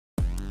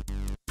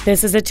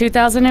This is a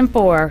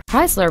 2004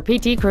 Chrysler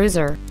PT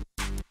Cruiser.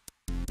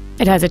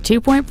 It has a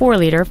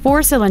 2.4-liter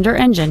four-cylinder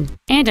engine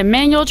and a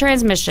manual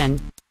transmission.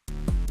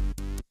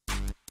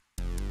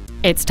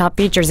 Its top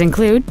features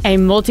include a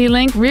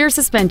multi-link rear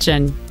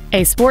suspension,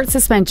 a sport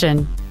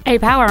suspension, a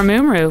power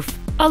moonroof,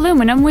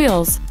 aluminum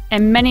wheels,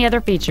 and many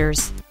other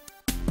features.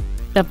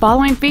 The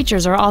following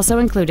features are also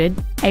included: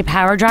 a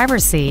power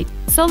driver's seat,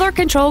 solar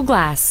control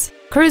glass,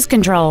 cruise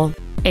control,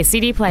 a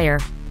CD player,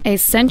 a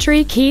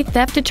Sentry key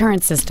theft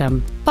deterrent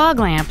system, fog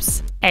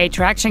lamps, a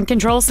traction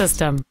control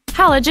system,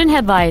 halogen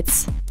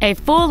headlights, a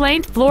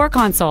full-length floor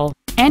console,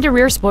 and a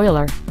rear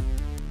spoiler.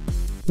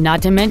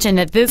 Not to mention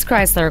that this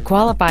Chrysler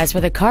qualifies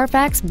for the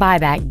Carfax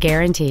buyback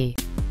guarantee.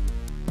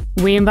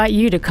 We invite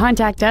you to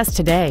contact us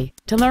today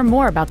to learn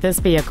more about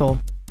this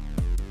vehicle.